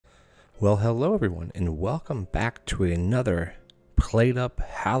Well, hello everyone, and welcome back to another PlateUp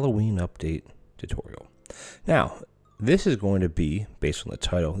Halloween update tutorial. Now, this is going to be, based on the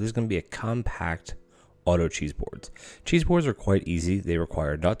title, this is going to be a compact auto cheese boards. Cheese boards are quite easy. They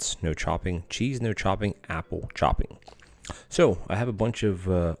require nuts, no chopping, cheese, no chopping, apple, chopping. So, I have a bunch of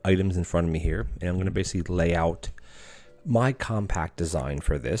items in front of me here, and I'm going to basically lay out my compact design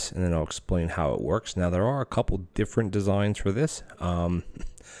for this, and then I'll explain how it works. Now, there are a couple different designs for this.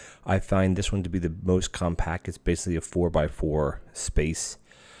 I find this one to be the most compact. It's basically a 4x4 space.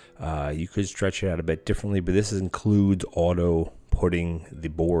 You could stretch it out a bit differently, but this includes auto putting the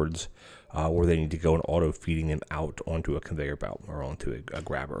boards where they need to go and auto feeding them out onto a conveyor belt or onto a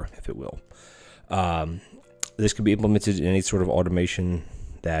grabber, if it will. This could be implemented in any sort of automation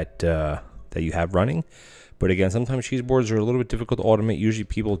that you have running. But again, sometimes cheese boards are a little bit difficult to automate. Usually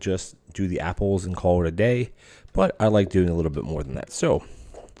people just do the apples and call it a day, but I like doing a little bit more than that. So,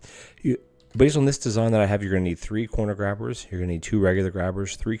 based on this design that I have, you're going to need 3 corner grabbers, you're going to need 2 regular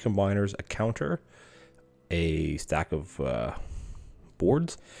grabbers, 3 combiners, a counter, a stack of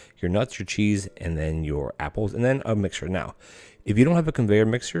boards, your nuts, your cheese, and then your apples, and then a mixer. Now, if you don't have a conveyor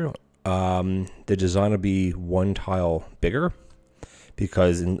mixer, the design will be 1 tile bigger,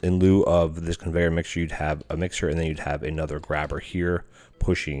 because in lieu of this conveyor mixer, you'd have a mixer, and then you'd have another grabber here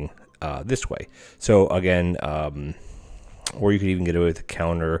pushing this way. So again, or you could even get away with a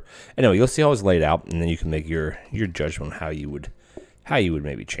counter. Anyway, you'll see how it's laid out, and then you can make your judgment on how you would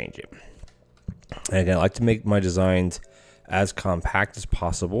maybe change it. And again, I like to make my designs as compact as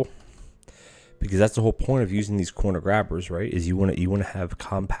possible, because that's the whole point of using these corner grabbers, right? Is you want to have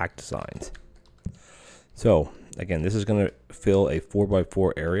compact designs. So again, this is going to fill a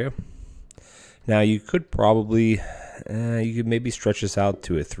 4x4 area. Now you could probably you could maybe stretch this out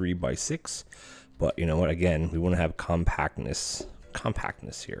to a 3x6. But you know what? Again, we want to have compactness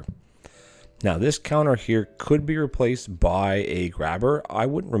here. Now, this counter here could be replaced by a grabber. I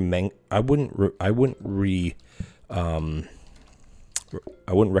wouldn't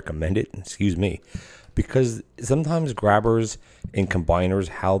recommend it. Excuse me, because sometimes grabbers and combiners,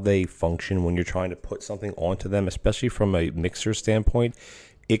 how they function when you're trying to put something onto them, especially from a mixer standpoint,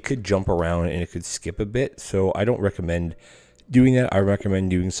 it could jump around and it could skip a bit. So I don't recommend doing that. I recommend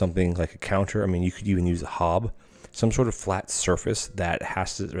doing something like a counter. I mean, you could even use a hob, some sort of flat surface that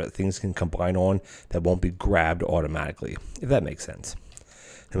things can combine on that won't be grabbed automatically, if that makes sense.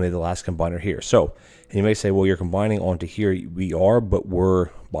 And we have the last combiner here. So, and you may say, well, you're combining onto here. We are, but we're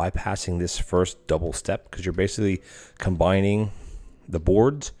bypassing this first double step, because you're basically combining the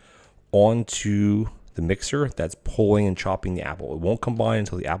boards onto the mixer that's pulling and chopping the apple. It won't combine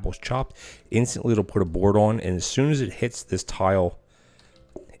until the apple's chopped. Instantly, it'll put a board on, and as soon as it hits this tile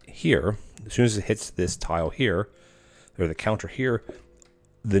here, or the counter here,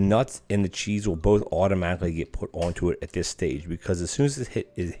 the nuts and the cheese will both automatically get put onto it at this stage, because as soon as it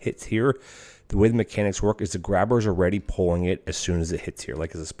hits here, the way the mechanics work is the grabber's already pulling it as soon as it hits here,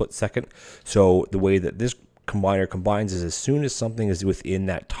 like as a split second. So the way that this combiner combines is as soon as something is within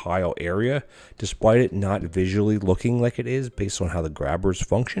that tile area, despite it not visually looking like it is based on how the grabbers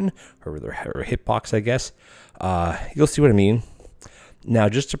function, or their hitbox, I guess, you'll see what I mean. Now,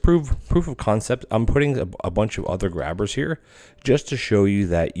 just to proof of concept, I'm putting a bunch of other grabbers here just to show you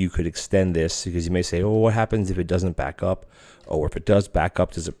that you could extend this, because you may say, oh, what happens if it doesn't back up? Or if it does back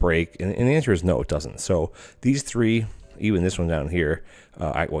up, does it break? And the answer is no, it doesn't. So these 3, even this one down here,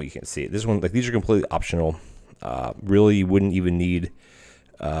 well, you can't see it. This one, like, these are completely optional. Really, you wouldn't even need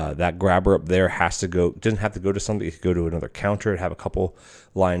that grabber up there. Doesn't have to go to something. It could go to another counter and have a couple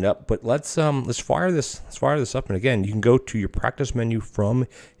lined up. But let's fire this up. And again, you can go to your practice menu from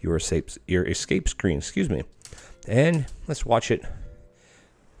your escape screen. Excuse me, and let's watch it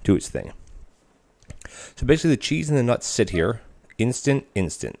do its thing. So basically, the cheese and the nuts sit here. Instant.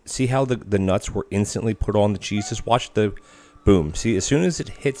 See how the nuts were instantly put on the cheese? Just watch the boom. See, as soon as it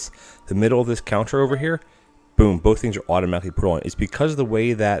hits the middle of this counter over here, boom, both things are automatically put on. It's because of the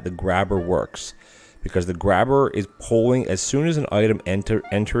way that the grabber works. Because the grabber is pulling, as soon as an item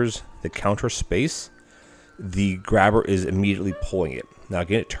enters the counter space, the grabber is immediately pulling it. Now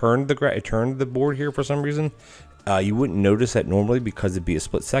again, it turned the board here for some reason. You wouldn't notice that normally because it'd be a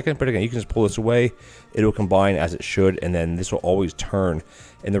split second, but again, you can just pull this away. It'll combine as it should, and then this will always turn.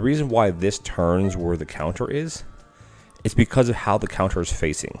 And the reason why this turns where the counter is, it's because of how the counter is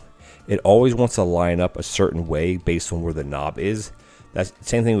facing. It always wants to line up a certain way based on where the knob is. That's the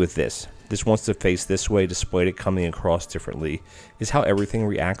same thing with this. This wants to face this way, despite it coming across differently. Is how everything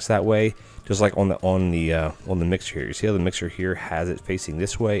reacts that way. Just like on the mixer here. You see how the mixer here has it facing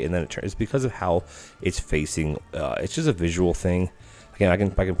this way, and then it turns. It's because of how it's facing. It's just a visual thing.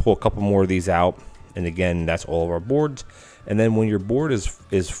 Again, I can pull a couple more of these out, and again, that's all of our boards. And then when your board is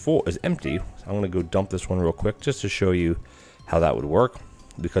empty, I'm going to go dump this one real quick just to show you how that would work.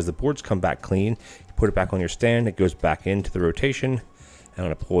 Because the boards come back clean, you put it back on your stand, it goes back into the rotation. I'm going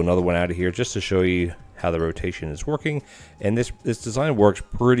to pull another one out of here just to show you how the rotation is working. And this design works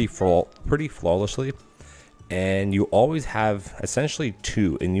pretty flawlessly. And you always have essentially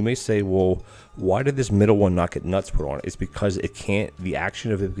two. And you may say, well, why did this middle one not get nuts put on it? It's because it can't, the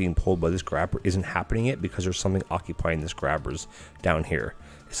action of it being pulled by this grabber isn't happening yet because there's something occupying this grabber's down here.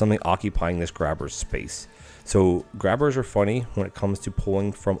 There's something occupying this grabber's space. So grabbers are funny when it comes to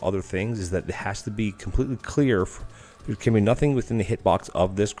pulling from other things, is that it has to be completely clear. There can be nothing within the hitbox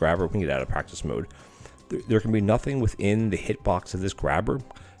of this grabber. We can get out of practice mode. There can be nothing within the hitbox of this grabber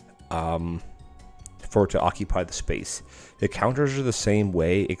for it to occupy the space. The counters are the same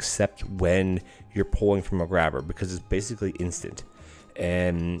way, except when you're pulling from a grabber, because it's basically instant.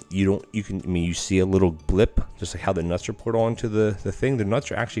 And you see a little blip, just like how the nuts are put onto the thing. The nuts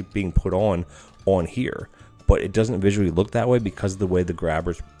are actually being put on here, but it doesn't visually look that way because of the way the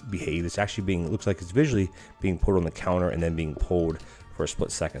grabbers behave. It's actually looks like it's visually being put on the counter and then being pulled for a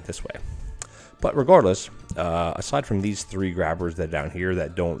split second this way. But regardless, aside from these three grabbers that down here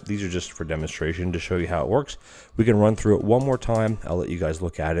that don't, these are just for demonstration to show you how it works. We can run through it one more time. I'll let you guys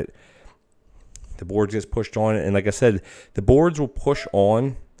look at it. The board gets pushed on, and like I said, the boards will push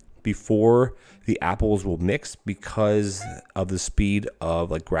on before the apples will mix because of the speed of,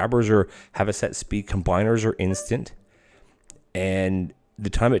 like, grabbers have a set speed, combiners are instant, and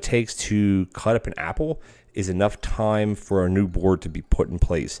the time it takes to cut up an apple is enough time for a new board to be put in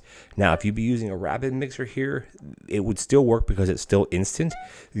place. Now, if you'd be using a rapid mixer here, it would still work because it's still instant.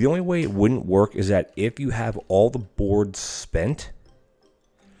 The only way it wouldn't work is that if you have all the boards spent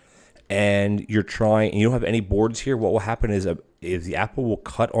and you don't have any boards here, what will happen is the apple will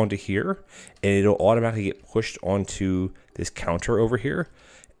cut onto here and it'll automatically get pushed onto this counter over here,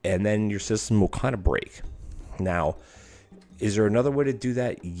 and then your system will kind of break. Now, is there another way to do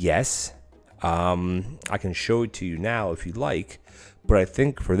that? Yes. I can show it to you now if you'd like, but I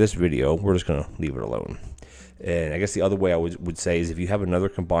think for this video, we're just going to leave it alone. And I guess the other way I would say is if you have another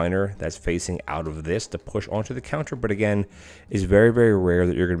combiner that's facing out of this to push onto the counter, but again, it's very, very rare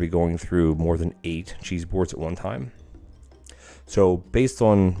that you're going to be going through more than 8 cheese boards at one time. So based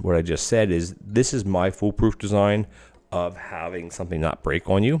on what I just said, this is my foolproof design of having something not break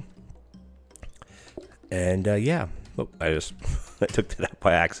on you. And yeah. Oh, I took that out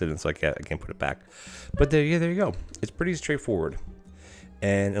by accident, so I can't put it back. But there you go. It's pretty straightforward.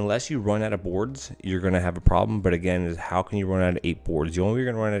 And unless you run out of boards, you're going to have a problem. But again, how can you run out of 8 boards? The only way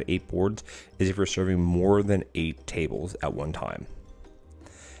you're going to run out of 8 boards is if you're serving more than 8 tables at one time.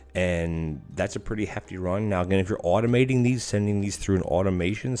 And that's a pretty hefty run. Now, again, if you're automating these, sending these through an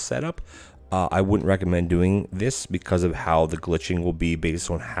automation setup, I wouldn't recommend doing this because of how the glitching will be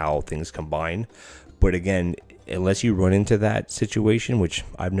based on how things combine. But again, unless you run into that situation, which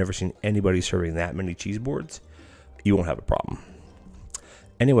I've never seen anybody serving that many cheese boards, you won't have a problem.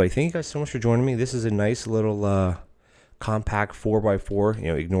 Anyway, thank you guys so much for joining me. This is a nice little compact 4x4.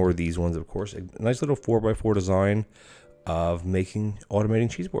 Ignore these ones, of course. A nice little 4x4 design of automating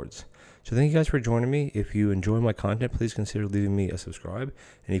cheese boards. So thank you guys for joining me. If you enjoy my content, please consider leaving me a subscribe.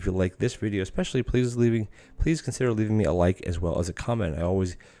 And if you like this video especially, please consider leaving me a like as well as a comment. I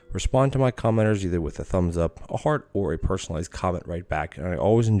always respond to my commenters either with a thumbs up, a heart, or a personalized comment right back. And I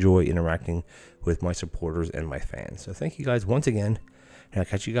always enjoy interacting with my supporters and my fans. So thank you guys once again. And I'll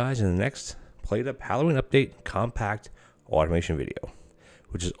catch you guys in the next PlateUp Halloween Update compact automation video,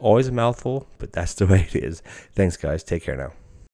 which is always a mouthful, but that's the way it is. Thanks, guys. Take care now.